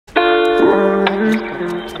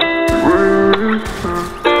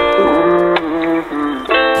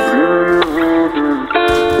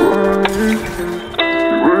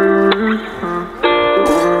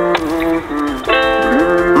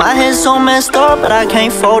messed up, but I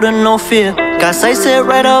can't fold to no fear. Got sights set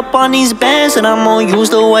right up on these bands, and I'm gonna use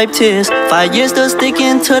to wipe tears. 5 years still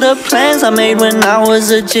sticking to the plans I made when I was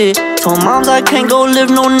a jit. Told moms I can't go live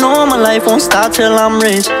no normal life, won't stop till I'm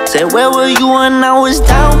rich. Said where were you when I was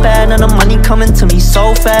down bad? Now the money coming to me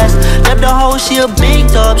so fast. Left the hoe, she a big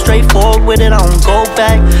dub, straightforward with it, I don't go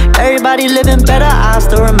back. Everybody living better, I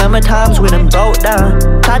still remember times when it broke down.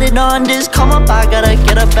 Tried it on this come up, I gotta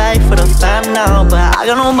get a bag for the fam now. But I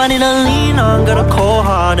got no money to lean on, got a cold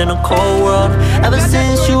heart in a cold world. Ever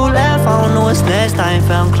since you left, I don't know what's next, I ain't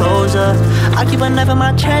found closure. I keep a knife in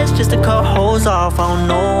my chest just to cut holes off, I don't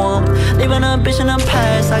know them. Leaving a bitch in the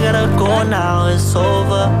past, I gotta go now, it's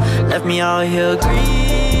over. Left me out here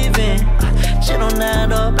grieving. Shit don't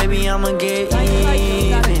add up, baby, I'ma get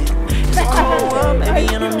even. It's a cold world,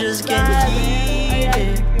 baby, and I'm just getting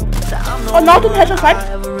heated. Oh, not to headshot fight.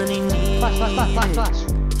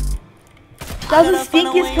 That was the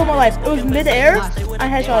stinkiest kill of my life. It was mid-air. I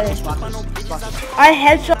headshot it. I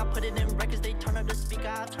headshot.